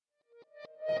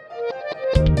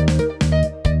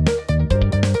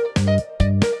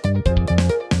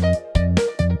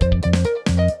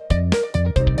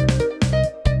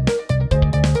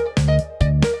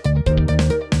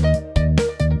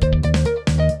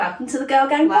Girl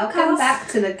Gang podcast. Welcome back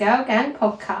to the Girl Gang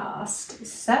podcast.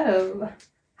 So,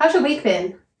 how's your week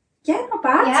been? Yeah, not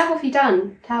bad. Yeah, what have you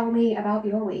done? Tell me about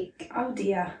your week. Oh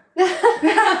dear.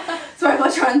 Sorry,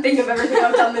 I'll try and think of everything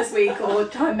I've done this week or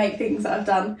try and make things that I've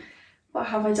done. What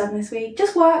have I done this week?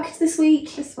 Just worked this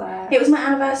week. Just work. It was my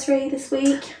anniversary this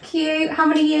week. Cute. How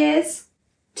many years?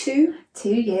 2. 2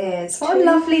 years. What 2. a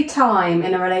lovely time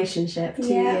in a relationship. 2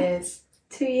 years.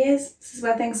 2 years. This is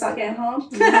where things start getting hard.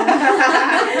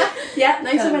 Yeah,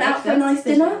 no, so went out for a nice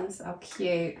dinner. Oh,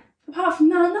 cute. Apart from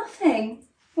that, nothing.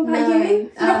 What about No,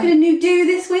 you? Rocking a new do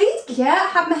this week? Yeah,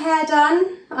 had my hair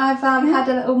done. I've had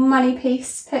a little money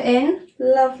piece put in.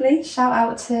 Lovely. Shout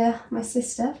out to my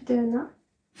sister for doing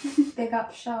that. Big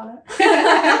up Charlotte.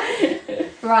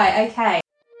 Right, okay.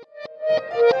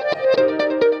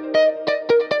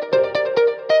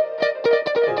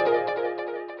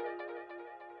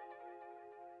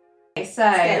 So,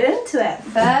 Let's get into it.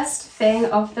 first thing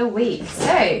of the week.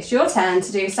 So, it's your turn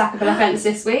to do sackable offence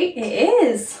this week. It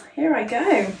is. Here I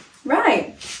go.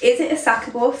 Right. Is it a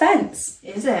sackable offence?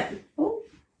 Is it? Oh,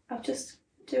 I'm just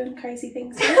doing crazy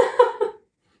things here.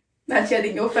 Actually, I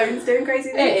think your phone's doing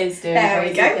crazy things. It is doing There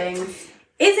we crazy go. things.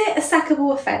 Is it a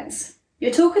sackable offence?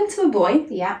 You're talking to a boy,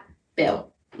 Yeah.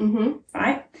 Bill, Mm-hmm.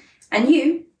 right? And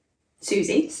you,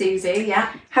 Susie, Susie,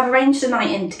 yeah. have arranged a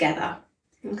night in together.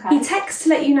 Okay. He texts to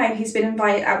let you know he's been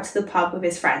invited out to the pub with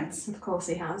his friends Of course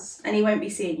he has. and he won't be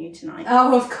seeing you tonight.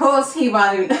 Oh, of course he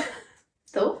won't.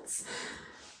 Thoughts?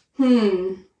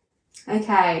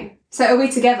 Okay. So are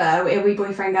we together? Are we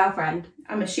boyfriend, girlfriend?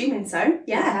 I'm assuming so.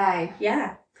 Yeah. Okay.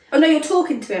 Yeah. Oh no, you're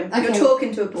talking to him. Okay. You're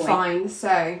talking to a boy. Fine.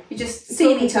 So You're just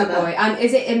seeing talking each to a other. boy. And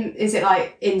is it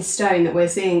like in stone that we're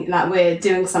seeing, like we're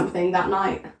doing something that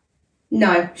night?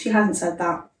 No, she hasn't said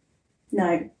that.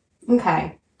 No.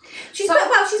 Okay. She's put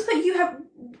you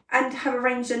have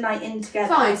arranged a night in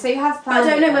together. Fine. So you have But I planned.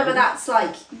 don't it know whether then. that's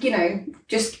like,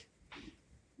 just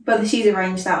whether she's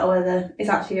arranged that or whether it's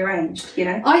actually arranged,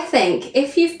 I think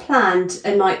if you've planned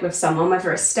a night with someone,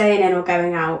 whether it's staying in or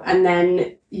going out, and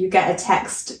then you get a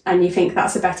text and you think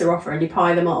that's a better offer and you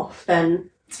pie them off, then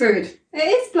It's rude. it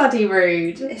is bloody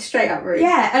rude. It's straight up rude.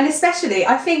 Yeah, and especially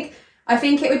I think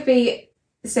it would be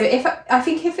so if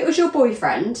it was your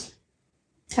boyfriend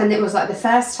and it was like the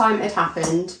first time it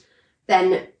happened,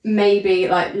 then maybe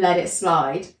like let it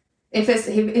slide. If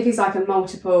he's like a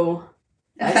multiple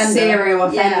serial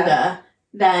offender,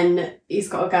 then he's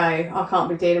got to go. I can't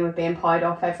be dealing with being pied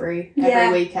off every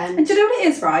weekend. And do you know what it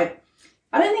is, right?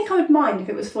 I don't think I would mind if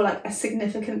it was for like a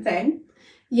significant thing.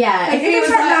 Yeah, Like, if it was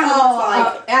it's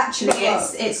like, actually,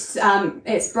 what?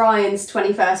 it's Brian's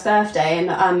 21st birthday,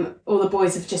 and all the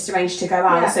boys have just arranged to go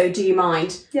out. Yeah. So do you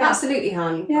mind? Yeah. Absolutely,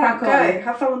 hun. Yeah, Crack go. on.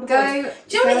 Have fun with the Go. boys.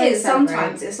 Do you know what it is? celebrate.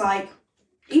 Sometimes it's like,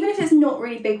 even if it's not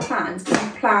really big plans, but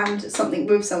you've planned something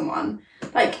with someone,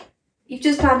 like, you've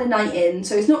just planned a night in,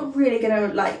 so it's not really going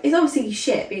to, like, it's obviously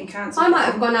shit being cancelled. I might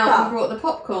have gone out but and brought the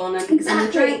popcorn and Exactly.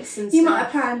 the drinks and you stuff. might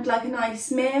have planned, like, a nice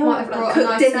meal, Might have like, brought a cooked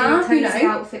nice dinner, new cozy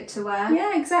outfit to wear.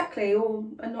 Yeah, exactly, or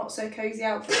a not so cosy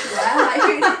outfit to wear.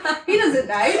 Like, he doesn't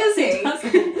know, does he?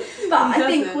 But I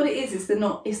think doesn't. what it is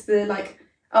the like,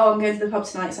 oh, I'm going to the pub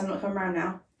tonight, so I'm not coming around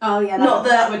now. Oh yeah,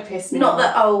 that would piss me Not off.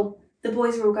 that, oh, the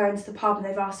boys are all going to the pub and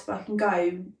they've asked if I can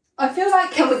go. I feel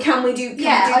like Can we do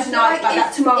I feel tonight like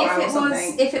that tomorrow if or it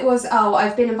something? if it was, oh,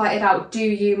 I've been invited out, do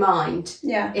you mind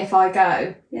Yeah. if I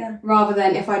go? Yeah. Rather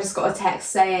than if I just got a text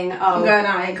saying, oh, I'm going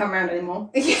out, I ain't come around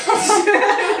anymore. Yes.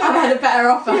 I've had a better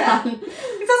offer. Yeah. man. That's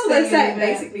what they're saying, Yeah.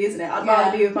 basically, isn't it? I'd Yeah.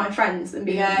 rather be with my friends than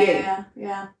be Yeah, with you.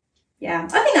 yeah. Yeah.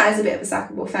 I think that is a bit of a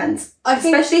sackable offence. I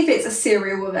think Especially if it's a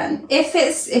serial event. if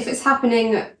it's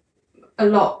happening a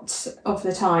lot of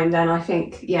the time, then I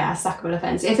think, yeah, sackable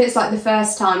offence. If it's like the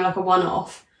first time, like a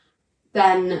one-off,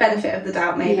 then Benefit of the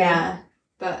doubt, maybe. yeah.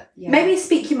 But yeah. Maybe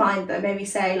speak your mind, though. Maybe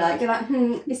say, like... You're like,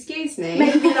 excuse me.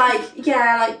 Maybe be like,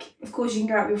 yeah, like, of course you can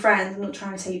go out with your friends. I'm not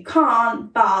trying to say you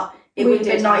can't, but it would have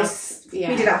been nice. We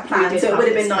did have plans, so it would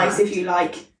have been nice if you,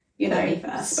 like,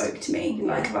 first. spoke to me,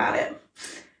 about it.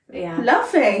 Yeah.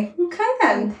 Lovely. Okay,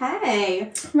 then.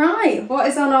 Okay. Right. What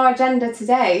is on our agenda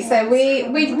today? So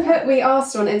we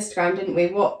asked on Instagram, didn't we,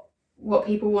 what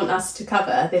people want us to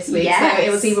cover this week. Yes. So it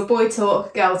was either boy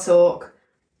talk, girl talk,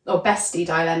 or bestie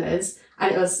dilemmas,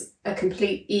 and it was a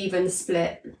complete even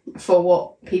split for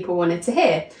what people wanted to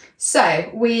hear.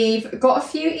 So we've got a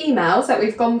few emails that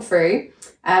we've gone through.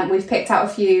 We've picked out a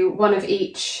few, one of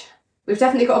each. We've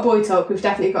definitely got a boy talk, we've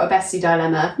definitely got a bestie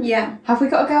dilemma. Yeah. Have we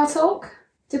got a girl talk?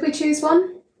 Did we choose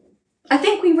one? I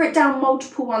think we wrote down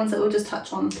multiple ones that we'll just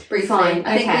touch on briefly. Fine,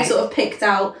 I think we okay. sort of picked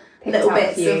out little out a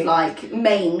bits few. of like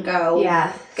main girl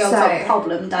Yeah. talk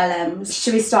problem dilemmas.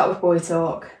 Should we start with boy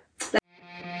talk?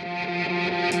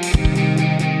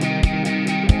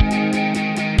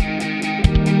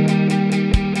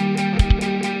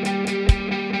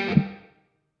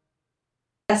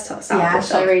 Let's start. Yeah,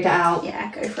 shall I read it out? Yeah,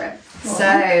 go for it.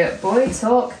 So, boy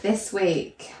talk this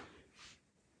week.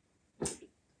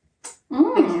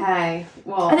 Okay,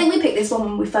 well, I think we picked this one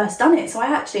when we first done it, so I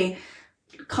actually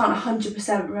can't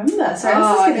 100% remember. So this is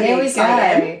going to be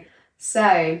exciting. Go.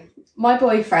 So, my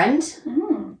boyfriend,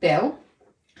 Bill.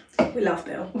 We love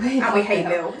Bill. We hate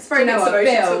Bill. It's very mixed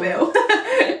emotions for Bill.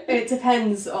 It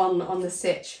depends on the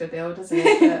sitch for Bill, doesn't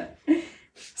it? But,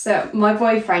 so, my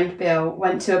boyfriend, Bill,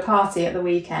 went to a party at the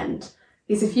weekend.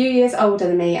 He's a few years older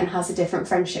than me and has a different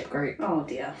friendship group. Oh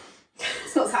dear.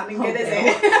 It's not sounding good, is Bill.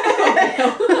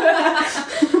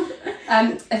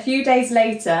 it? A few days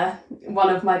later,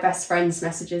 one of my best friends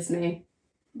messages me.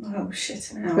 Oh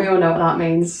shit now. We all know what that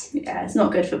means. Yeah, it's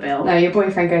not good for Bill. No, your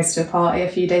boyfriend goes to a party, a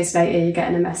few days later you're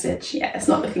getting a message. Yeah, it's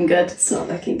not looking good. It's not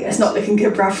looking good. It's not looking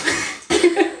good, bruv.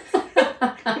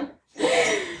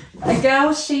 A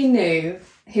girl she knew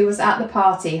who was at the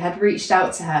party had reached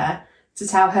out to her to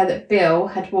tell her that Bill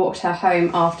had walked her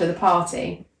home after the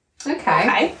party.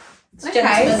 Okay, so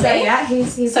yeah,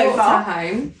 he's so walked far her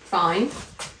home. Fine.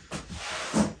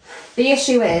 The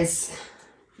issue is,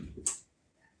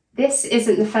 this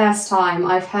isn't the first time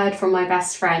I've heard from my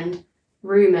best friend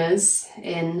rumours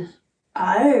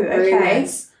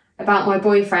about my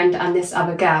boyfriend and this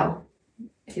other girl,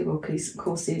 who we'll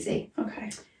call Susie. Okay.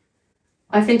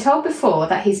 I've been told before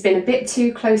that he's been a bit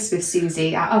too close with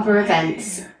Susie at other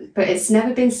events, but it's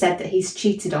never been said that he's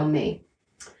cheated on me.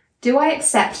 Do I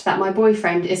accept that my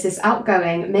boyfriend is this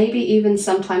outgoing, maybe even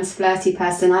sometimes flirty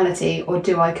personality, or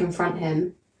do I confront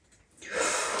him?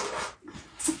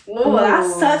 Oh,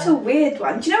 that's such a weird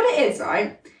one. Do you know what it is,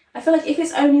 right? I feel like if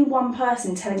it's only one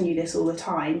person telling you this all the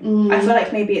time, I feel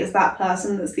like maybe it's that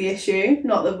person that's the issue,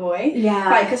 not the boy. Yeah.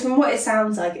 Like, because from what it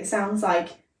sounds like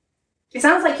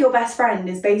your best friend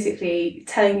is basically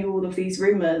telling you all of these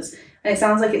rumours, and it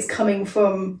sounds like it's coming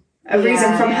from a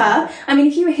reason from her. I mean,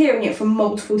 if you were hearing it from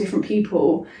multiple different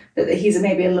people that he's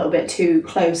maybe a little bit too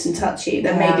close and touchy,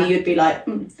 then maybe you'd be like,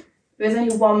 there's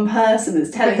only one person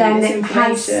that's telling you this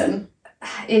information.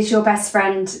 Is your best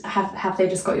friend, have they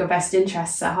just got your best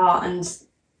interests at heart? And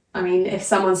I mean, if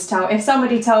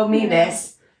somebody told me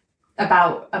this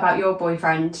about your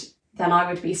boyfriend, then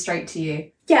I would be straight to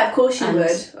you. Yeah, of course you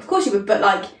would. But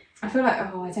like, I feel like, I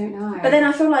don't know. But then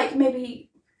I feel like maybe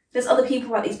there's other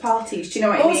people at these parties. Do you know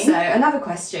what I mean? Also, another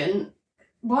question.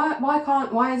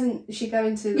 Why isn't she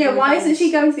going to? Why isn't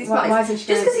she going to these parties? Why isn't she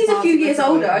just because he's a few years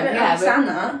older, I don't understand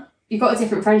that. You've got a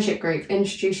different friendship group.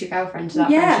 Introduce your girlfriend to that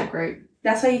friendship group.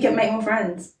 That's how you make more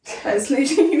friends. That's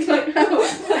literally like, no,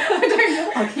 I don't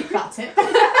know. I'll keep that tip. No,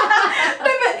 but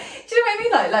do you know what I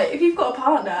mean? Like if you've got a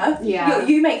partner,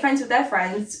 you make friends with their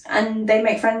friends, and they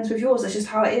make friends with yours. That's just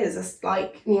how it is. It's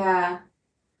like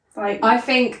I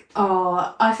think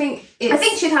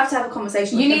she'd have to have a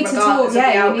conversation. You with need him to talk.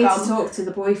 Yeah, you need outcome. to talk to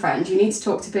the boyfriend. You need to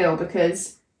talk to Bill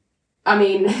because, I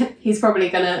mean, he's probably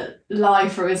gonna lie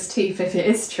through his teeth if it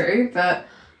is true, but.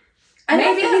 And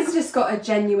maybe he's just got a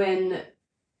genuine...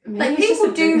 Like,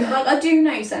 people do... Like, I do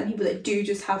know some people that do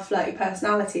just have flirty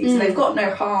personalities. And they've got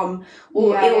no harm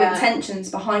or ill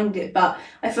intentions behind it. But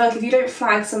I feel like if you don't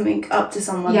flag something up to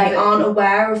someone, they aren't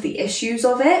aware of the issues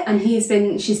of it. And she's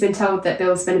been told that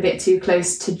Bill's been a bit too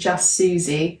close to just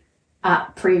Susie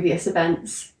at previous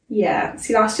events. Yeah.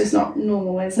 See, that's just not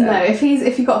normal, is it? No, if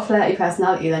you've got a flirty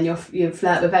personality, then you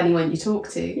flirt with anyone you talk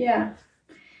to. Yeah.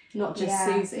 Not just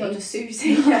Susie. Not just Susie.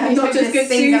 Yeah. Not just good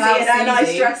Susie and her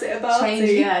nice dress at a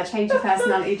party. Change your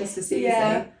personality just for Susie.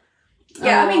 Yeah,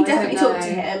 I mean, definitely talk to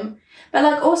him. But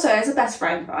like, also as a best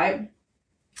friend, right?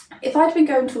 If I'd been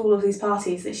going to all of these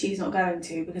parties that she's not going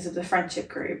to because of the friendship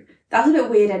group, that's a bit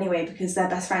weird anyway because they're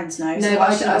best friends now. No,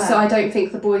 so I don't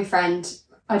think the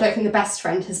best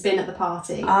friend has been at the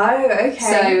party. Oh, okay.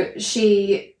 So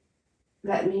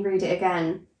let me read it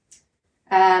again.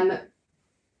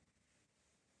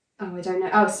 I don't know.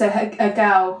 Oh, so a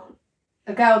girl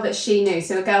that she knew,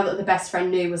 so a girl that the best friend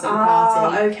knew was at the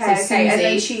party. Okay, so okay. And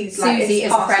then Susie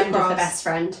is a friend of the best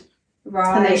friend.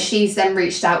 Right. And then she's then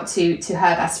reached out to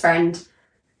her best friend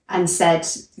and said,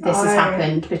 this has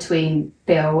happened between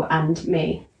Bill and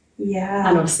me. Yeah.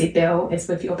 And obviously Bill is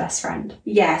with your best friend.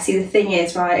 Yeah, see the thing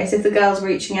is, right, is if the girl's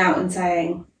reaching out and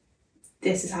saying,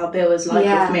 this is how Bill is like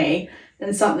with me,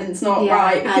 then something's not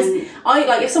right. Because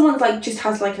if someone's like just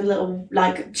has like a little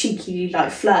like cheeky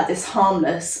like flirt that's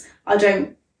harmless, I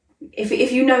don't.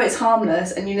 If you know it's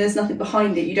harmless and you know there's nothing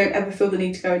behind it, you don't ever feel the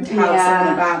need to go and tell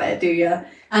someone about it, do you?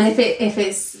 And if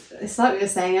it's like we were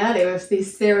saying earlier with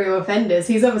these serial offenders,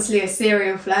 he's obviously a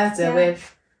serial flirter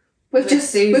with just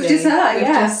Susie. With just her, with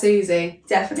just Susie.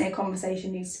 Definitely a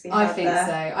conversation needs to be had I think there.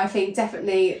 so. I think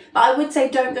definitely. But I would say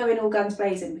don't go in all guns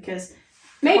blazing because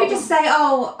Maybe just say,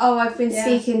 I've been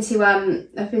speaking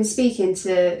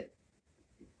to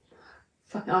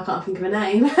fucking, I can't think of a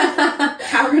name.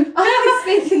 Karen. I've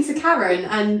been speaking to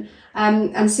Karen,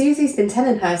 and Susie's been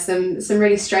telling her some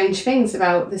really strange things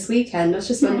about this weekend. I was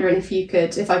just wondering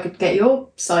if I could get your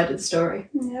side of the story.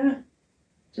 Yeah.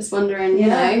 Just wondering, you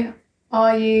know,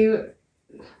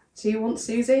 do you want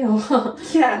Susie or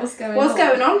what? Yeah. What's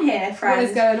going on here, friend? What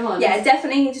is going on? Yeah,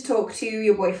 definitely need to talk to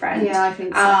your boyfriend. Yeah, I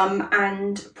think so.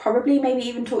 And probably maybe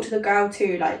even talk to the girl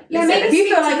too. Like, yeah,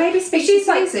 listen, maybe speak to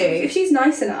Susie. If she's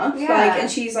nice enough,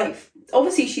 and she's like,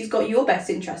 obviously she's got your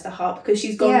best interest at heart because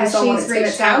she's gone with someone that's going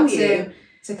to tell you.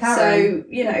 To Karen. So,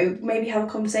 you know, maybe have a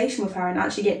conversation with her and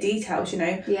actually get details, you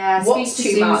know. Yeah, what's speak to too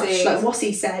Susie. much, like what's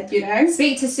he said, you know.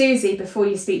 Speak to Susie before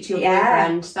you speak to your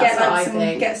boyfriend. That's what I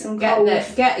think. Get some get your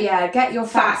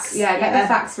facts. Yeah, get the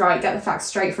facts right. Get the facts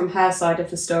straight from her side of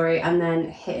the story and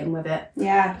then hit him with it.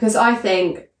 Yeah. Because I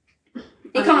think...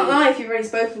 He can't lie if you've already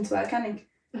spoken to her, can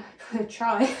he? He'll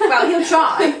try. Well, he'll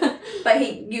try, but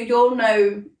you'll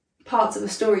know parts of the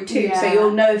story too, so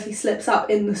you'll know if he slips up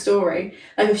in the story.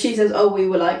 Like if she says, we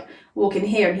were like walking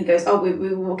here, and he goes, we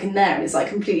were walking there, and it's like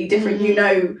completely different. You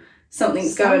know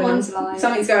something's going on.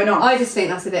 I just think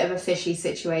that's a bit of a fishy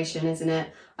situation, isn't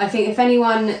it? I think if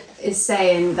anyone is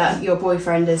saying that your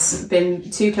boyfriend has been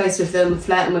too close with them,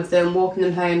 flirting with them, walking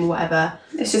them home, whatever,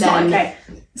 it's just not okay.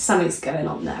 Something's going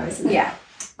on there, isn't it? Yeah.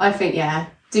 I think,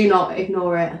 do not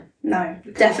ignore it. No,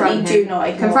 definitely do not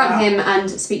ignore Confront him and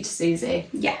speak to Susie.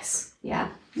 Yes. Yeah.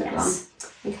 Yes.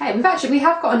 Okay, we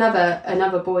have got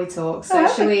another boy talk. So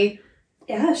should we?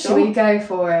 Yeah, sure. Should we go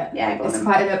for it? Yeah, go on.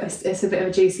 It's a bit of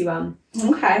a juicy one.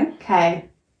 Okay.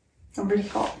 I'm really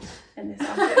hot in this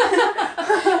outfit.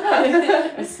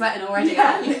 I'm sweating already.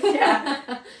 Yeah.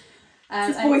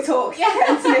 This is boy talk.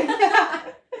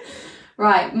 Yeah.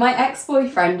 Right, my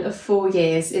ex-boyfriend of 4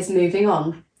 years is moving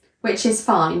on, which is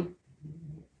fine.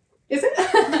 Is it?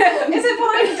 Is it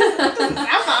fine? Doesn't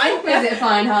sound fine. Is it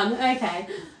fine, hun? Okay.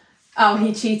 Oh,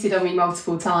 he cheated on me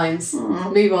multiple times.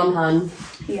 Move on, hun.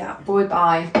 Yeah. Boy,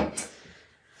 bye.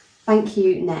 Thank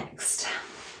you, next.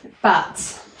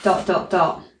 But, ...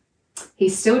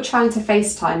 He's still trying to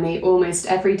FaceTime me almost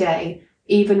every day,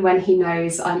 even when he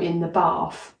knows I'm in the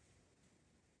bath.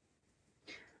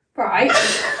 Right.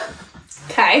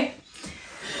 Okay.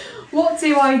 What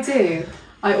do I do?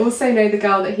 I also know the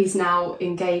girl that he's now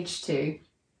engaged to.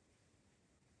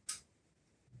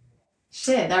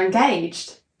 Shit, they're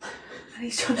engaged. And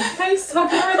he's trying to FaceTime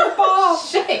her in the bar.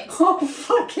 Shit. Oh,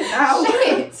 fucking hell.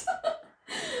 Shit.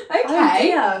 Okay. Oh,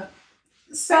 dear.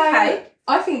 So,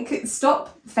 I think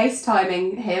stop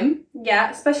FaceTiming him. Yeah,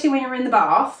 especially when you're in the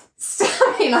bath.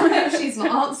 I mean, I know she's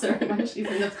not answering when she's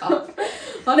in the bath.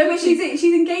 No, but she's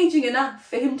engaging enough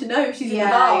for him to know she's in the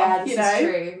bath. Yeah, this is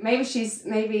true.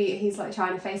 Maybe he's like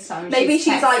trying to FaceTime. And maybe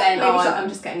she's like, saying, I'm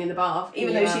just getting in the bath.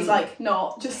 Even though she's like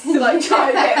not, just to like try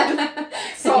to get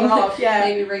song off. Yeah.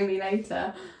 Maybe ring me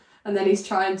later, and then he's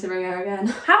trying to ring her again.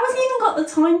 How has he even got the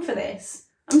time for this?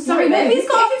 I'm sorry, but if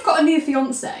you've got a new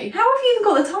fiance, how have you even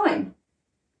got the time?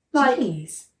 Like,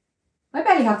 jeez. I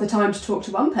barely have the time to talk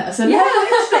to one person. Yeah,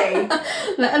 literally.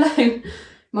 Let alone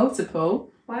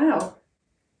multiple. Wow.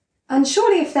 And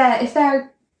surely if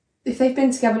they've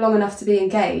been together long enough to be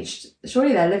engaged,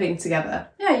 surely they're living together.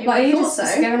 Yeah, you like, are you thought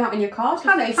just so. going out in your car to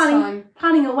FaceTime?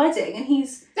 Planning a wedding, and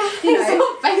he's he's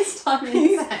not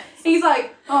FaceTiming. He's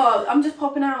like, I'm just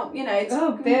popping out, Bill,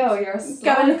 you're a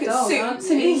go and look at Suits,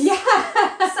 and he's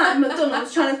sat in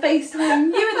McDonald's trying to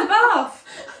FaceTime you in the bath.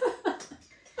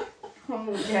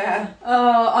 Oh, yeah.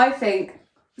 Oh, I think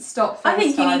stop FaceTiming. I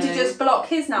think you need to just block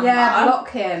his number. Yeah, block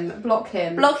him.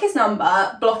 Block his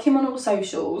number, block him on all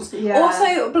socials. Yeah.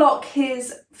 Also block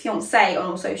his fiancée on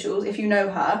all socials if you know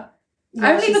her.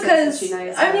 Yeah, only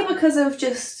because of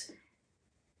just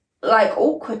like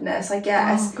awkwardness, I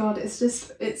guess. Oh god,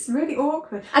 it's really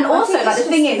awkward. And also, like, the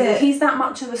thing is, if he's that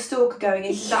much of a stalker going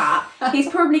into that, he's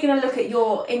probably going to look at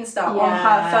your Insta on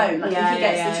her phone, like, if he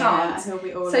gets the chance. He'll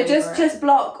be all so just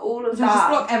block all of that. Just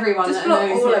block everyone. Just block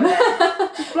all of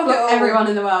it. Just block everyone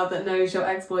in the world that knows your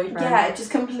ex-boyfriend. Yeah, just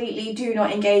completely do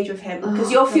not engage with him,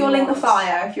 because you're fueling the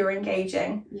fire if you're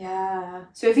engaging. Yeah.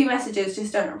 So if he messages,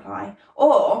 just don't reply,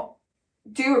 or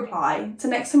do reply. So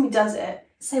next time he does it,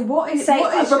 reply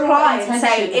and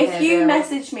say, if you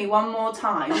message me one more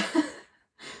time,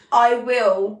 I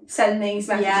will send these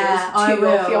messages to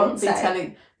your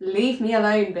fiance. Leave me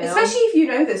alone, Bill. Especially if you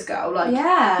know this girl,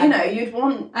 you'd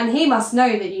want. And he must know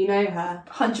that you know her.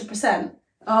 100%.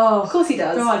 Oh, of course he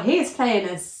does. God, he is playing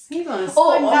us. He's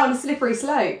on down a slippery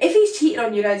slope. If he's cheated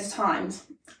on you loads of times,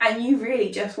 and you really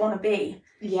just want to be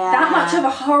that much of a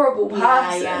horrible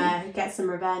person, get some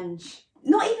revenge.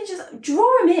 not even just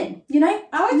draw him in, you know?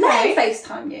 Oh, okay. Let him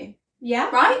FaceTime you. Yeah.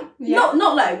 Right? Yeah.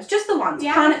 Not loads, just the once.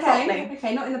 Yeah, Plan it okay. properly.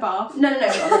 Okay, not in the bath. No, not in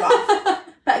the bath.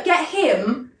 But get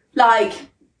him, like,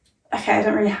 okay, I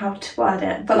don't really know how to word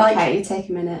it, but like... Okay, you take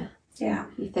a minute. Yeah.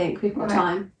 You think, we've got Right.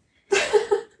 time.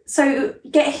 So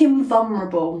get him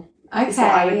vulnerable, is what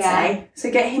I would Okay, say.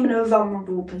 So get him in a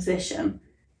vulnerable position,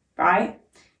 right?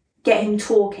 Get him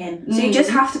talking. So you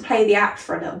just have to play the act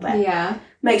for a little bit. Yeah.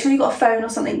 Make sure you've got a phone or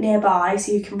something nearby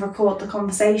so you can record the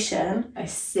conversation. I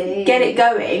see. Get it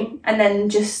going, and then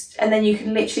you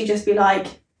can literally just be like,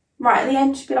 right at the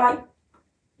end, just be like,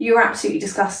 you're absolutely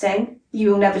disgusting.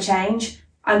 You will never change.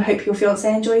 I hope your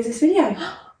fiance enjoys this video.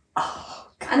 Oh,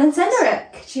 God. And then send her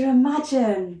it. Could you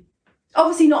imagine?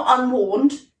 Obviously not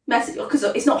unwarned. Message, because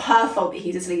it's not her fault that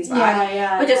he's a sleazebag.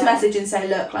 Yeah. But just message and say,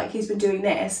 look, like, he's been doing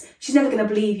this. She's never going to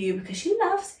believe you because she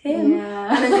loves him.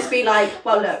 Yeah. And then just be like,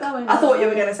 well, look, So I thought you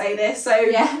were going to say this, so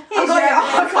Yeah. I've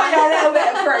got a little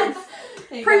bit of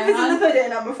proof. Proof is in the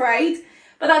pudding, I'm afraid.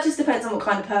 But that just depends on what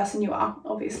kind of person you are,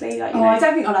 obviously. Like, you know. I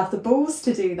don't think I'll have the balls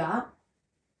to do that.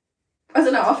 I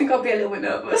don't know, I think I'd be a little bit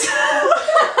nervous.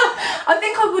 I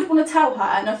think I would want to tell her,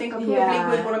 and I think I probably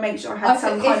would want to make sure I had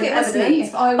some kind of evidence.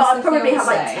 If I was but I'd the probably have,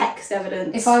 like, fiancé- text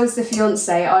evidence. If I was the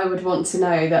fiance, I would want to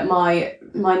know that my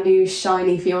new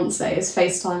shiny fiance is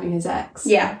FaceTiming his ex.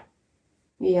 Yeah.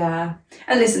 Yeah.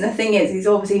 And listen, the thing is, he's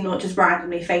obviously not just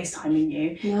randomly FaceTiming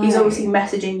you. No. He's obviously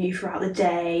messaging you throughout the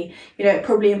day. You know, it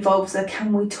probably involves a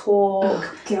can we talk?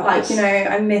 Oh, God. Like, you know,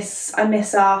 I miss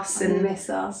us and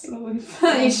miss us.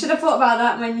 You should have thought about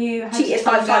that when you had cheated to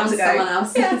turn 5 times down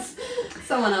ago.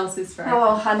 Someone else's friend.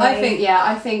 Oh, honey.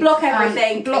 I think block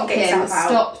everything. block and get him. yourself out.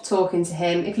 Stop talking to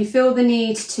him. If you feel the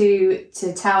need to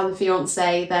tell the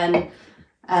fiance, then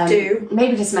Do.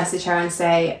 maybe just message her and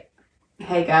say,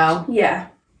 "Hey, girl, Yeah.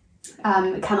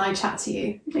 can I chat to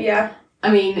you?" Yeah.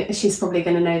 I mean, she's probably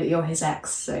going to know that you're his ex,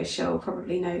 so she'll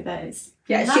probably know that it's...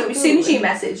 Yeah, as soon as you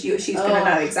message you, she's going to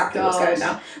know exactly what's going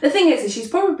down. The thing is she's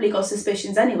probably got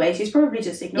suspicions anyway. She's probably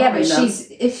just ignoring them.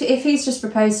 if he's just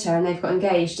proposed to her and they've got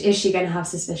engaged, is she going to have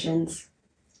suspicions?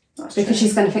 That's Because true.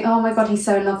 she's going to think, oh my God, he's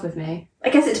so in love with me. I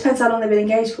guess it depends how long they've been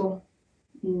engaged for.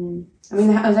 I mean,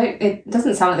 it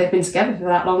doesn't sound like they've been together for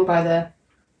that long by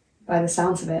the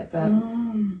sounds of it, but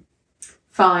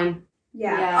fine.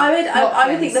 Yeah. I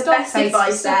would think the best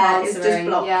advice there is just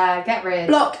block. Yeah, get rid.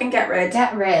 Block and get rid.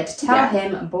 Get rid. Tell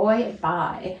him, boy,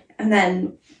 bye. And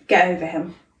then get over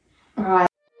him. Right.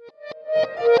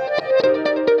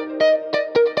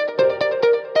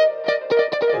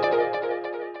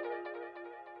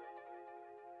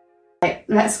 Right,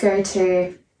 let's go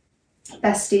to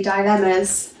bestie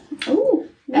dilemmas. Ooh.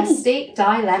 Bestie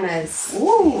dilemmas.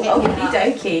 Ooh. Hit me Okie up.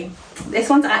 dokie. This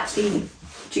one's actually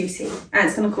juicy and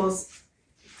it's going to cause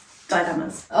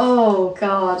dilemmas. Oh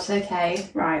God. Okay.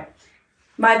 Right.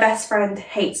 My best friend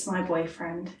hates my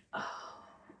boyfriend.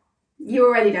 You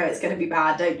already know it's going to be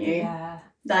bad, don't you? Yeah.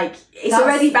 Like, it's That's-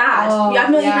 already bad. oh,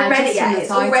 I'm not yeah, even ready just from yet. the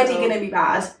It's already title. going to be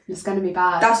bad. It's going to be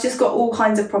bad. That's just got all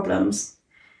kinds of problems.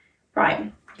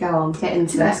 Right. Go on. Get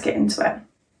into Let's it. get into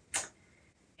it.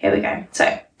 Here we go.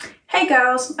 So, hey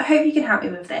girls, I hope you can help me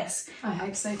with this. I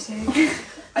hope so too.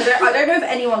 I don't know if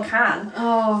anyone can.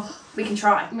 Oh, We can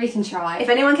try. we can try. If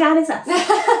anyone can, it's us.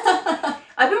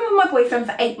 I've been with my boyfriend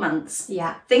for 8 months.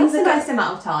 Yeah. Things That's are a go- nice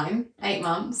amount of time. 8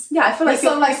 months. Yeah, I feel like It's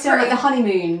sort of like still like pretty- the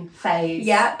honeymoon phase.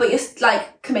 Yeah, but you're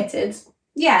like committed.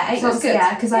 Yeah, 8 So months. it's good.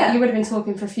 Yeah, because Yeah. you would have been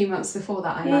talking for a few months before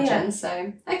that, I Yeah, imagine. yeah.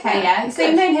 So okay, Yeah, So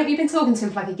you've known him. You've been talking to him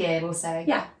for like a year, we'll say.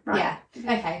 Yeah, right. Yeah.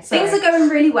 Okay. Things are going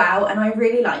really well, and I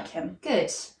really like him.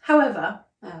 good. However,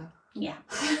 Oh. yeah.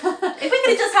 If we could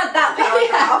have just had that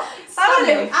paragraph, that would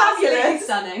have been fabulous.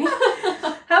 Stunning.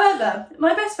 However,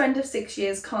 my best friend of 6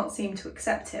 years can't seem to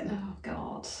accept him. Oh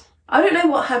God. I don't know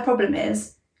what her problem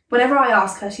is. Whenever I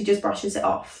ask her, she just brushes it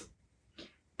off.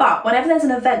 But whenever there's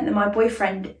an event that my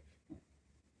boyfriend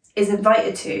is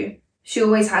invited to, she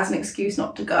always has an excuse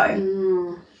not to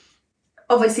go.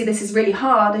 Obviously, this is really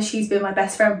hard as she's been my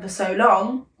best friend for so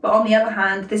long. But on the other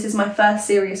hand, this is my first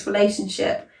serious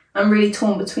relationship. I'm really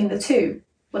torn between the two.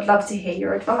 Would love to hear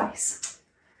your advice.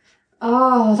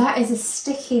 Oh, that is a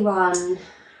sticky one.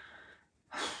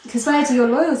 Because where do your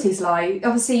loyalties lie?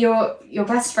 Obviously, your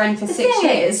best friend for The 6 thing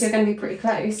years. is, You're going to be pretty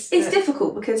close. It's but-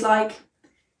 difficult because, like,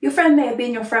 your friend may have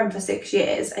been your friend for 6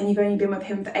 years and you've only been with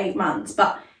him for 8 months,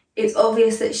 but it's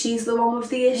obvious that she's the one with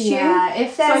the issue. Yeah,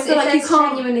 if So I there's, feel like you there's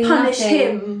can't genuinely punish nothing,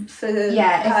 him for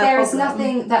Yeah, if her there is problem.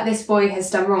 nothing that this boy has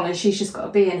done wrong and she's just got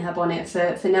to be in her bonnet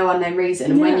for no unknown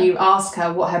reason, and when Yeah. you ask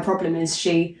her what her problem is,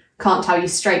 she can't tell you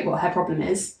straight what her problem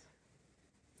is.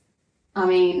 I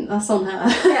mean, that's on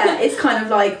her. Yeah, it's kind of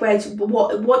like,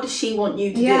 what does she want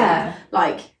you to do?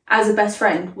 Like, as a best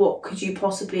friend, what could you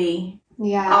possibly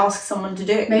ask someone to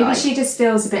do? Maybe she just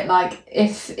feels a bit like,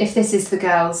 if this is the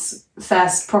girl's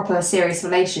first proper serious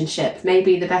relationship,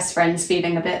 maybe the best friend's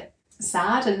feeling a bit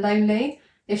sad and lonely.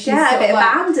 If she's a bit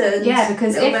abandoned. Yeah,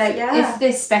 because if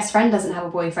this best friend doesn't have a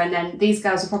boyfriend, then these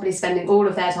girls are probably spending all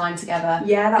of their time together.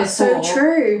 Yeah, that's so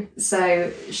true.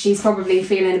 So she's probably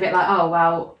feeling a bit like, oh,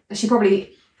 well, she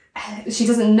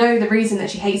doesn't know the reason that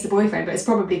she hates the boyfriend, but it's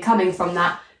probably coming from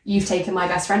that, you've taken my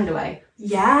best friend away.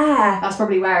 Yeah. That's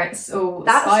probably where it's all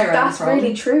spiraling from. That's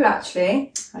really true,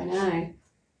 actually. I know.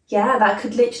 Yeah, that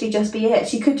could literally just be it.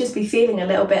 She could just be feeling a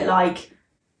little bit like...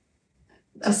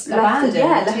 just abandoned.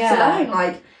 Left alone.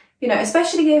 Like, you know,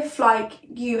 especially if, like,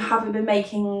 you haven't been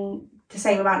making the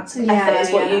same amount of effort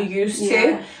as what you used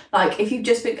to. Like, if you've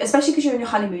just been, especially because you're in your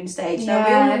honeymoon stage. Now,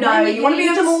 we all know you want to be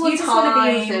with them all the time. You just want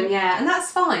to be with them, and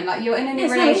that's fine. Like, you're in a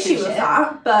new relationship. There's no issue with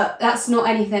that, but that's not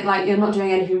anything, like, you're not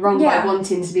doing anything wrong by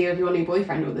wanting to be with your new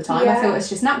boyfriend all the time. I feel it's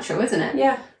just natural, isn't it?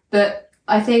 Yeah. But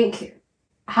I think,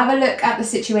 have a look at the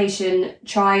situation,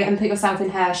 try and put yourself in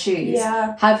her shoes.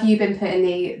 Yeah. Have you been putting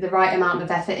the right amount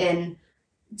of effort in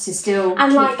to still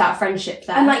keep that friendship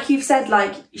there? And like you've said,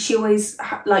 like, she always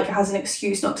has an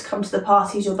excuse not to come to the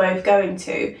parties you're both going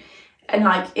to. And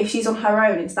like, if she's on her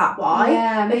own, is that why?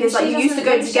 Yeah, because like you used to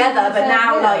go together, but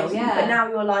now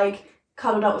you're like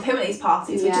cuddled up with him at these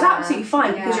parties, which is absolutely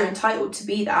fine because you're entitled to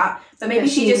be that. But maybe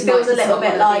she just feels a little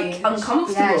bit like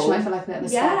uncomfortable. Yeah, she might feel like a bit of a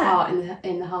spare part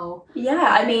in the whole.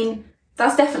 Yeah, I mean,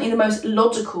 that's definitely the most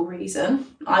logical reason,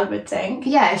 I would think.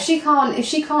 Yeah, if she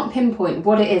can't pinpoint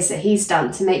what it is that he's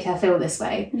done to make her feel this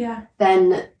way,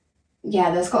 then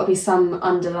there's got to be some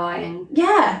underlying.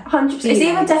 Yeah, 100%. It's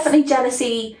either definitely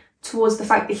jealousy towards the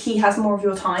fact that he has more of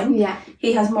your time. Yeah.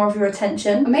 He has more of your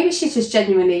attention. Or maybe she's just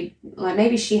genuinely, like,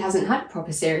 maybe she hasn't had a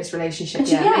proper serious relationship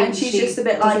yet. Yeah, and she's just a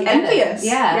bit like envious.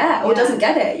 Or doesn't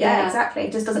get it. Yeah,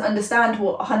 exactly. Just doesn't understand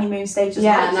what a honeymoon stage is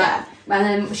like yet.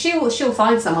 And then she'll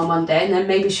find someone one day, and then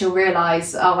maybe she'll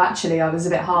realise, oh, actually, I was a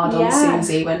be hard on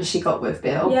Susie when she got with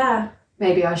Bill. Yeah.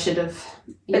 Maybe I should have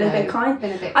been a bit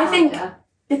kinder. I think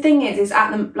the thing is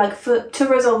at the to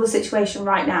resolve the situation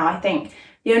right now, I think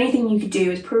the only thing you could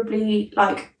do is probably,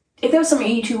 like, if there was something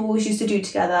you two always used to do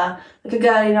together, like a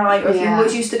girly night, or if you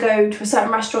always used to go to a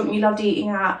certain restaurant you loved eating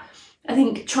at, I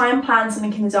think try and plan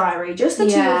something in the diary, just the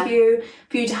two of you,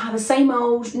 for you to have the same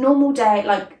old normal day,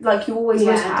 like you always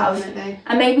would have. Definitely.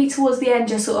 And maybe towards the end,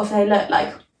 just sort of say, look,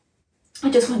 like, I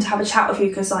just want to have a chat with you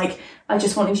because, like, I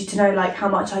just wanted you to know, like, how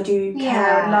much I do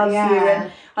care and love you,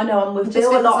 and I know I'm with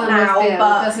Bill a lot now,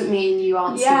 but doesn't mean you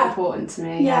aren't still important to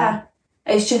me. Yeah.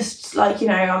 It's just like, you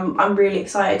know, I'm really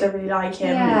excited. I really like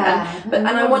him, and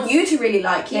I want you to really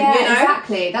like him. Yeah, you know?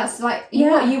 Exactly. That's like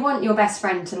you want your best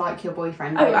friend to like your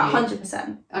boyfriend. Oh,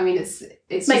 100%. I mean, it's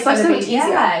makes life so much easier.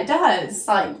 Yeah, it does.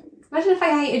 Like, imagine if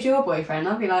I hated your boyfriend.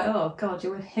 I'd be like, oh god,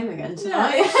 you're with him again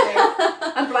tonight. Yeah,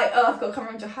 I'd be like, oh, I've got to come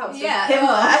around to your house. Yeah,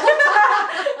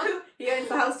 him. He owns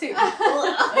the house too.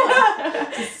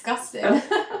 Disgusting.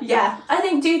 Yeah, I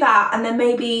think do that, and then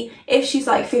maybe if she's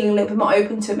like feeling a little bit more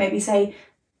open to it, maybe say,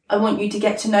 I want you to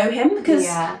get to know him, because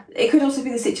it could also be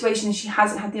the situation that she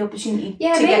hasn't had the opportunity to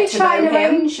get to know him.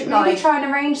 Maybe try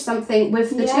and arrange something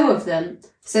with the two of them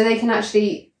so they can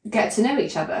actually get to know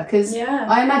each other, because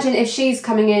I imagine if she's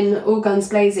coming in all guns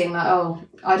blazing like, oh,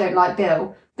 I don't like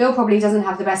Bill probably doesn't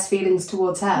have the best feelings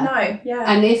towards her. No, yeah.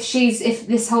 And if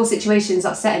this whole situation's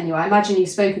upsetting you, I imagine you've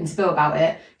spoken to Bill about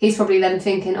it, he's probably then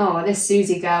thinking, oh, this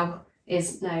Susie girl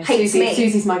hates me.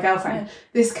 Susie's my girlfriend. Yeah.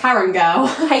 This Karen girl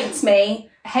hates me.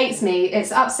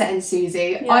 It's upsetting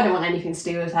Susie. Yeah. I don't want anything to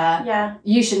do with her. Yeah.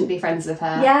 You shouldn't be friends with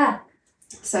her. Yeah.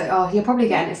 So, you're probably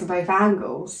getting it from both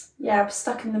angles. Yeah, I'm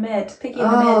stuck in the mid. Picky in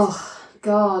the mid. Oh,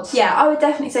 God. Yeah, I would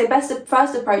definitely say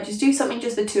first approach is do something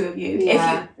just the two of you.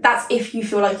 Yeah. If you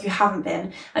feel like you haven't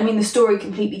been. I mean, the story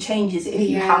completely changes if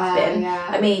you have been. Yeah.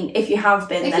 I mean, if you have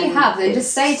been, then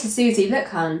just say to Susie, look,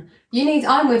 hun,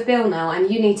 I'm with Bill now, and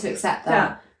you need to accept that.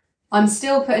 Yeah. I'm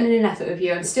still putting in an effort with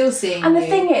you. I'm still seeing you. And the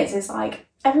thing is like,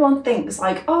 everyone thinks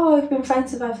like, oh, I've been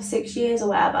friends with her for 6 years or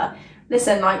whatever.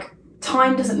 Listen, like,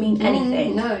 time doesn't mean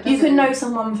anything. No, it doesn't. You can know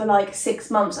someone for like 6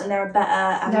 months and they're a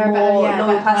better and more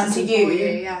loyal person to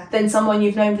you than someone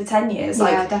you've known for 10 years.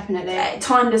 Like, definitely.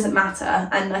 Time doesn't matter,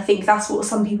 and I think that's what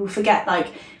some people forget. Like,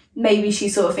 maybe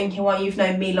she's sort of thinking, well, you've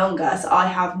known me longer, so I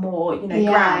have more,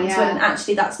 grounds. When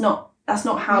actually that's not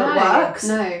how it works.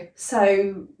 No.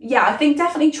 So I think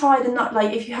definitely try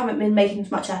if you haven't been making as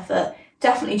much effort,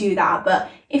 definitely do that. But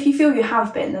if you feel you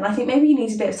have been, then I think maybe you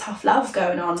need a bit of tough love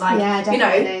going on. Like,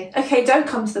 definitely. Okay, don't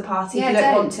come to the party if you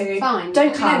don't want to. Fine.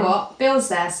 Don't come. You know what? Bill's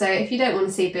there, so if you don't want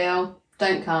to see Bill,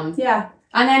 don't come. Yeah.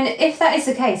 And then if that is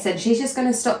the case, then she's just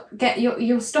going to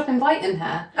you'll stop inviting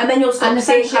her. And then you'll stop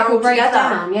seeing her all together.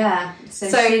 Down, yeah. So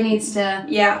she needs to...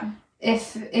 Yeah.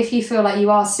 If you feel like you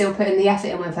are still putting the effort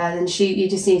in with her, then you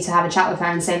just need to have a chat with her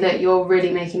and say, look, you're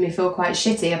really making me feel quite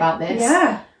shitty about this.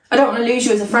 Yeah. I don't want to lose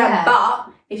you as a friend,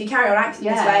 but if you carry on acting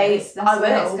this way, I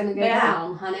will. It's going to go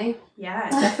down, honey. Yeah,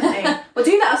 definitely. Well,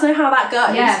 do let us know how that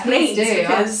goes. Yeah, please do.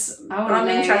 Because I'm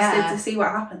interested to see what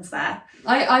happens there.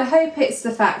 I hope it's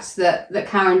the fact that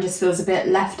Karen just feels a bit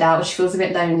left out, she feels a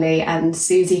bit lonely, and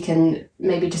Susie can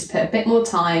maybe just put a bit more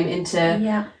time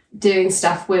into doing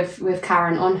stuff with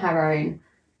Karen on her own,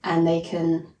 and they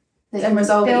can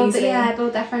resolve it easily.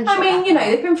 Build their friendship. I mean,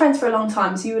 they've been friends for a long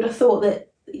time, so you would have thought that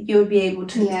you would be able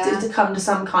to come to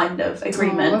some kind of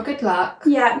agreement. Well, good luck.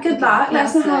 Yeah, good luck. Let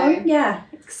us know. Yeah,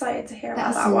 excited to hear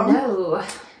about that one. No.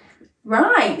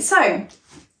 Right, so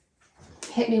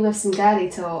hit me with some girly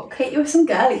talk. Hit you with some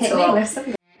girly talk. Hit me with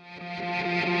some.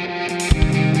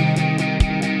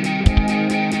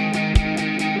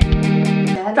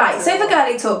 Right, so for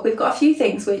girly talk, we've got a few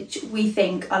things which we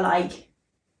think are like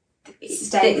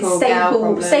staple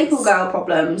girl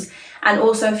problems, and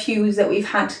also a few that we've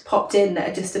had popped in that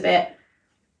are just a bit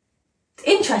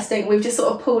interesting. We've just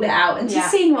sort of pulled it out and just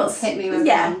seen what's hit me with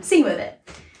seen with it.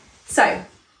 So,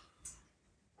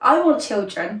 I want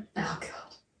children. Oh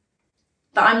God.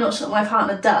 But I'm not sure my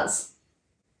partner does.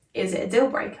 Is it a deal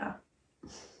breaker?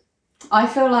 I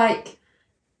feel like,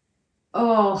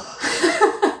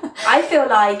 I feel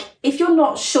like if you're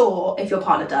not sure if your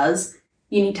partner does,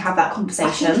 you need to have that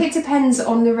conversation. I think it depends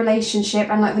on the relationship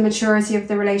and like the maturity of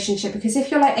the relationship, because if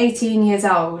you're like 18 years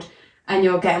old and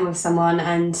you're getting with someone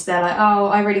and they're like, oh,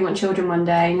 I really want children one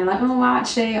day, and you're like, oh, well,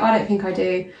 actually, I don't think I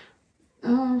do.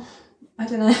 Oh, I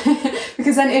don't know.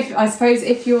 Because then if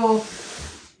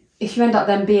you end up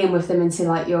then being with them into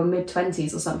like your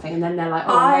mid-20s or something, and then they're like,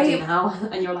 oh, I'm ready now,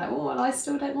 and you're like, oh, well, I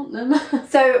still don't want them.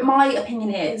 So my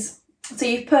opinion is, so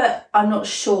you've put, I'm not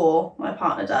sure my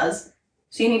partner does,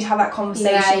 so you need to have that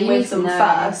conversation with them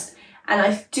first. And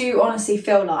I do honestly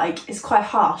feel like it's quite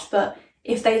harsh, but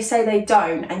if they say they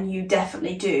don't and you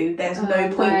definitely do, there's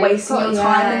no point wasting your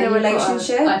time in the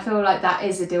relationship. I feel like that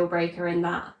is a deal breaker in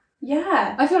that.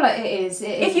 Yeah. I feel like it is.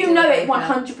 If you know it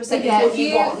 100% is what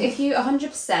you want. If you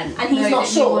 100% and he's not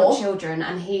sure. You want children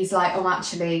and he's like, oh,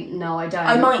 actually, no, I don't.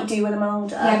 I might do when I'm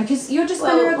older. Yeah, because you're just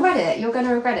going to regret it. You're going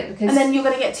to regret it because... And then you're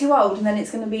going to get too old, and then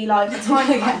it's going to be like a time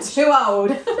get too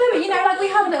old. No, but like we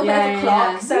have a little bit of a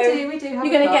clock. Yeah. So we do have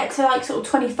you're going to get to like sort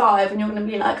of 25 and you're going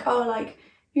to be like, oh, like,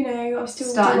 I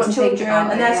still want children.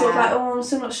 And they're sort of like, oh, I'm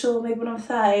still not sure, maybe when I'm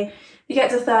 30. You get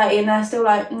to 30 and they're still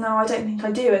like, no, I don't think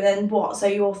I do. And then what? So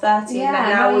you're 30 and then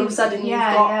now all of a sudden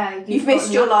you've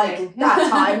missed your like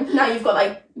that time. Now you've got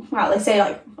like, well, they say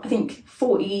like, I think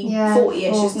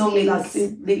 40-ish is normally like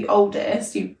the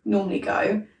oldest you normally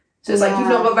go. So it's like, you've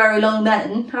not got very long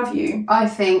then, have you? I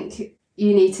think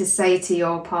you need to say to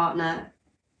your partner,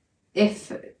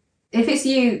 if it's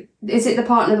you, is it the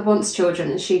partner that wants children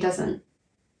and she doesn't?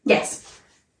 Yes.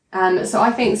 So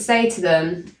I think say to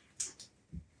them,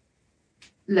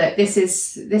 look, this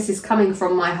is coming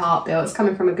from my heart, Bill. It's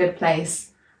coming from a good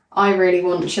place. I really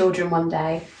want children one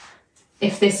day.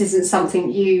 If this isn't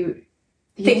something you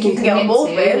think you can get on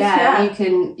board with,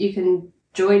 you can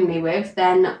join me with,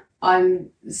 then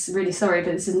I'm really sorry,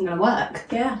 but this isn't going to work.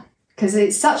 Yeah. Because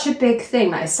it's such a big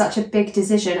thing, like it's such a big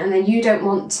decision, and then you don't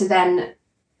want to then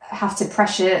have to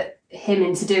pressure him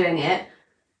into doing it.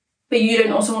 But you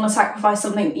don't also want to sacrifice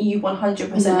something that you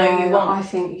 100% know you want. I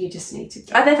think you just need to...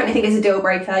 I definitely think it's a deal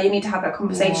breaker. You need to have that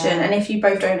conversation. Yeah. And if you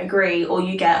both don't agree, or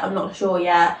you get, I'm not sure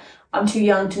yet, I'm too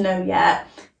young to know yet,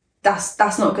 that's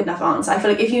not a good enough answer. I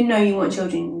feel like if you know you want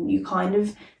children, you kind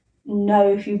of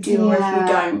know if you do or if you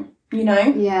don't,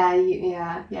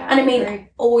 Yeah. And I mean,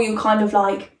 or you kind of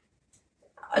like,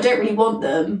 I don't really want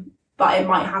them, but it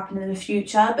might happen in the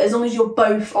future. But as long as you're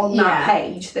both on that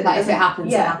page, then if it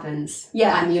happens, it happens.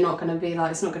 Yeah, and you're not going to be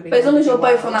like, it's not going to be. But as long as you're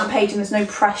both on that page and there's no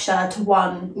pressure to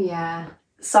one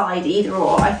side either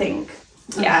or, I think.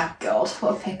 Yeah. Oh, God,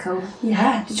 what a pickle.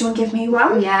 Yeah. Did you want to give me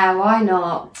one? Yeah. Why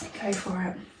not? Go for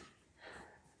it.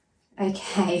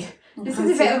 Okay. This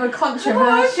is a bit of a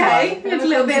controversial. Okay. A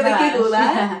little bit of a giggle there.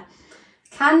 Yeah.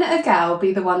 Can a girl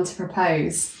be the one to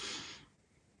propose?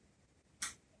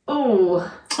 Oh,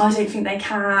 I don't think they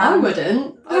can. I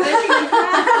wouldn't. I don't think they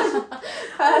can.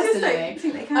 Personally. I just don't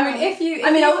think they can.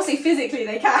 I mean, obviously physically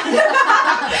they can.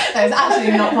 No, it's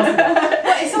actually not possible.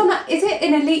 But it's on that.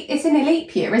 It's in a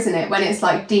leap year, isn't it? When it's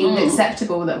like deemed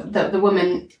acceptable that the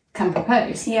woman can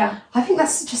propose. Yeah. I think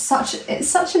that's just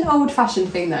such an old-fashioned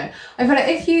thing, though. I feel like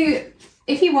if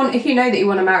you know that you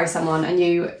want to marry someone and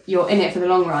you're in it for the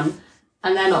long run,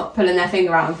 and they're not pulling their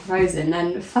finger out and proposing,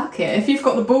 then fuck it. If you've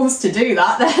got the balls to do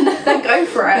that, then go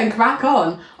for it. Then crack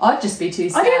on. I'd just be too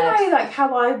scared. I don't know, like,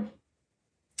 how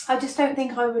I just don't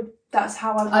think I would. That's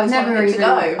how I've never even to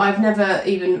go. I've never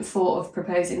even thought of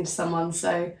proposing to someone.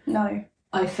 So no,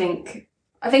 I think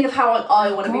of how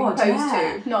I want to be proposed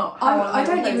to, not how I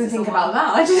don't even think about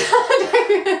that. I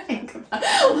don't even think about.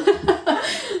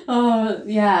 Oh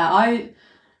yeah,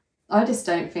 I just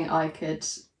don't think I could.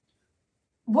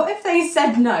 What if they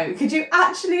said no? Could you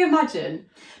actually imagine?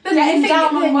 But getting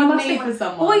down on one knee for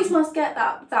someone. Boys must get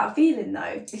that feeling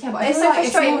though. Yeah, but it's so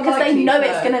frustrating because they know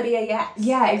it's going to be a yes.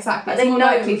 Yeah, exactly. It's more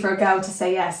likely for a girl to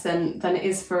say yes than it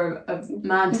is for a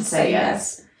man to say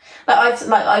yes. Like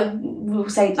I will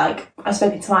say, like, I've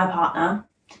spoken to my partner,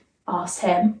 asked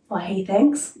him what he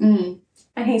thinks, and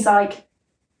he's like,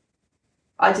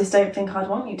 I just don't think I'd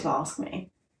want you to ask me.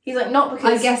 He's like, not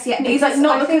because... I guess, yeah. He's like,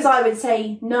 not because I would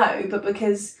say no, but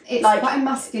because... It's like, quite a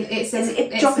masculine... It's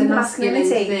dropping the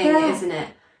masculinity thing, isn't it?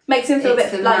 Makes him feel a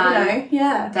bit like,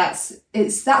 yeah. That's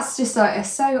just like, it's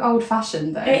so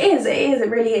old-fashioned, though. It is, it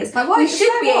really is. Like, we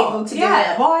should be able to do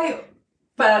it. Why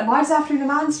does it have to be the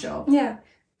man's job? Yeah.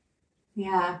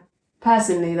 Yeah.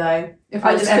 Personally, though, if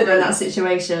I was ever in that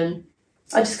situation...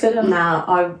 I just couldn't.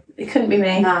 It couldn't be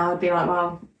me. I'd be like,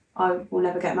 well... I will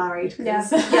never get married. Yeah,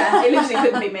 it literally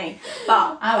couldn't be me.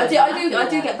 But I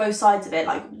do get both sides of it.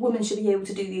 Like, women should be able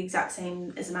to do the exact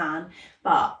same as a man,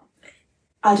 but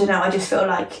I don't know. I just feel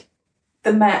like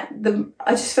I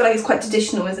just feel like it's quite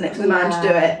traditional, isn't it, for the man to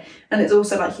do it? And it's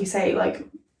also, like you say, like,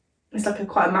 it's like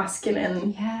quite a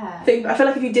masculine thing. I feel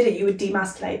like if you did it, you would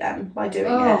demasculate them by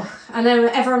doing it. And then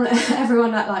everyone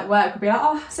at like work would be like,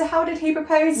 oh, so how did he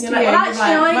propose to you? Like, well,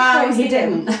 actually, I proposed he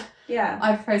didn't. Yeah,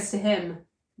 I proposed to him.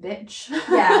 Bitch.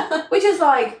 Yeah, which is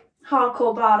like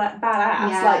hardcore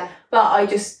badass. Like, but I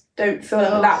just don't feel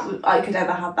like that I could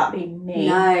ever have that be me.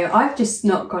 No, I've just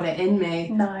not got it in me.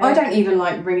 No, I don't even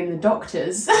like ringing the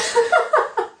doctors,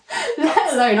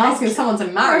 let alone asking someone to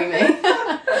marry me.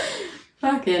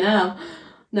 Fucking hell.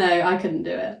 No, I couldn't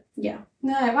do it. Yeah.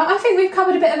 No, well, I think we've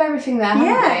covered a bit of everything there, haven't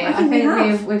we? I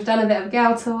think we've done a bit of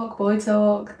girl talk, boy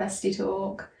talk, bestie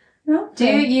talk. Okay. Do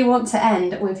you want to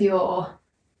end with your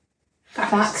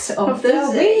Fact of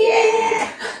the week?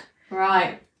 Yeah.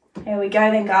 Right. Here we go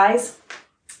then, guys.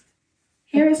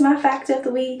 Here is my fact of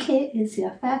the week. Here is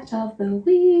your fact of the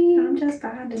week. I'm just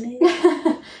finding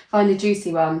it. Find a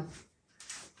juicy one.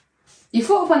 You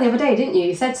thought of one the other day, didn't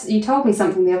you? You told me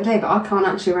something the other day, but I can't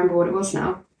actually remember what it was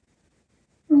now.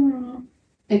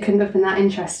 It couldn't have been that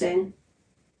interesting.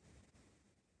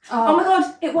 Oh my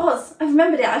god, it was. I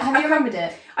remembered it. Have you remembered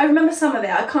it? I remember some of it.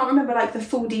 I can't remember like the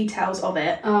full details of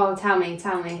it. Oh, tell me.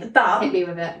 But hit me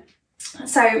with it.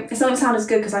 So it's not going to sound as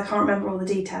good because I can't remember all the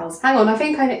details. Hang on, I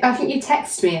think you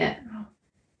texted me it.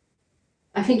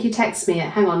 I think you texted me it.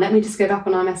 Hang on, let me just go back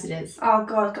on our messages. Oh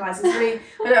god, guys,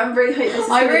 I'm really hope this is.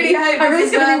 I really hope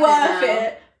it's going to be worth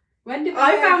it. When did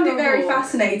I found it very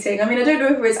fascinating. I mean, I don't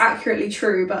know if it's accurately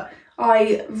true, but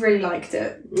I really liked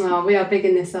it. Oh, we are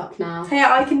bigging this up now. Yeah,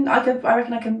 I reckon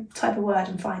I can type a word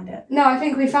and find it. No, I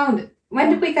think we found it. When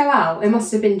did we go out? It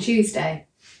must have been Tuesday.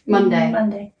 Monday. It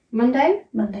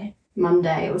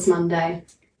was Monday.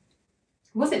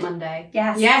 Was it Monday?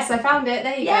 Yes. Yes, I found it.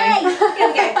 There you go. Here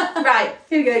we go. Right,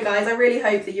 here we go, guys. I really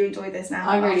hope that you enjoyed this now.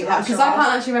 I really hope, because I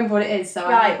can't actually remember what it is, so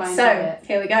I hope I enjoy it.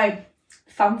 Here we go.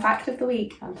 Fun fact of the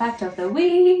week. Fun fact of the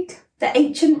week. The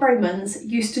ancient Romans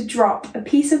used to drop a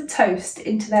piece of toast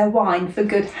into their wine for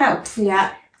good health.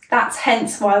 Yeah. That's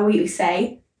hence why we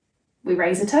say, we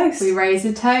raise a toast. We raise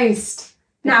a toast.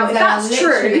 Now, if that's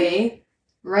true...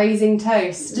 Raising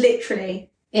toast.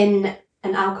 Literally. In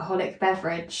an alcoholic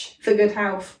beverage. For good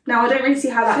health. Now, I don't really see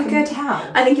how that good health?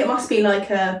 I think it must be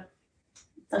like a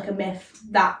myth,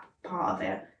 that part of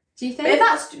it. Do you think? But if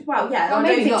that's... Well, yeah. Well, I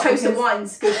don't think toast and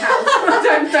wine's good health. I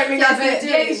don't think that's good.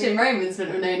 The ancient Romans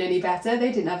wouldn't have known any better.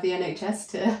 They didn't have the NHS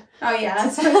to... Oh, yeah. I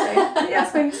suppose so. Yeah, I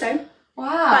suppose so.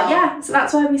 Wow. But yeah, so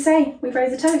that's why we say we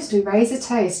raise a toast. We raise a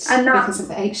toast. And that... Because of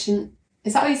the ancient...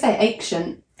 Is that what you say?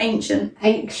 Ancient.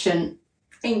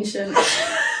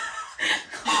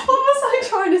 What was I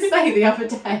trying to say the other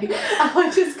day?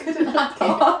 I just couldn't hack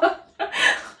it.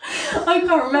 I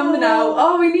can't remember now.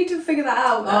 Oh, we need to figure that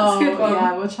out. That's a good one.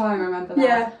 Yeah, we'll try and remember that.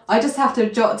 Yeah. I just have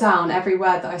to jot down every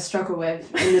word that I struggle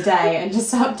with in the day and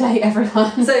just update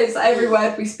everyone. So it's every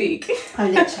word we speak.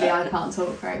 I can't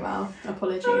talk very well.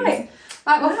 Apologies. Right.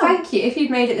 Right, well, thank you. If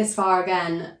you've made it this far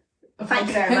again, thank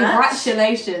you very much.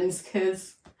 Congratulations,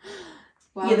 because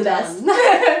you're the best.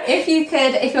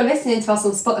 If you're listening to us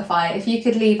on Spotify, if you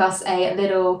could leave us a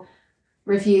little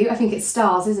review. I think it's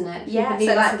stars, isn't it? Yeah,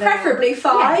 so like preferably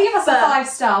 5. Yeah, give us a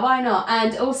 5-star, why not?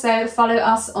 And also follow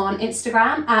us on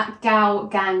Instagram at Gal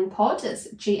Gang Pod. It's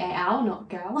GAL, not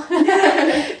girl.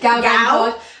 Gal Gang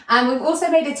Pod. And we've also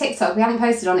made a TikTok. We haven't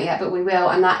posted on it yet, but we will.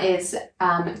 And that is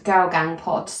Girl Gang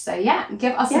Pod. So yeah,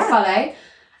 give us a follow.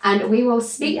 And we will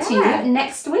speak to you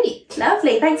next week.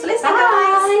 Lovely. Thanks for listening,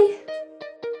 guys.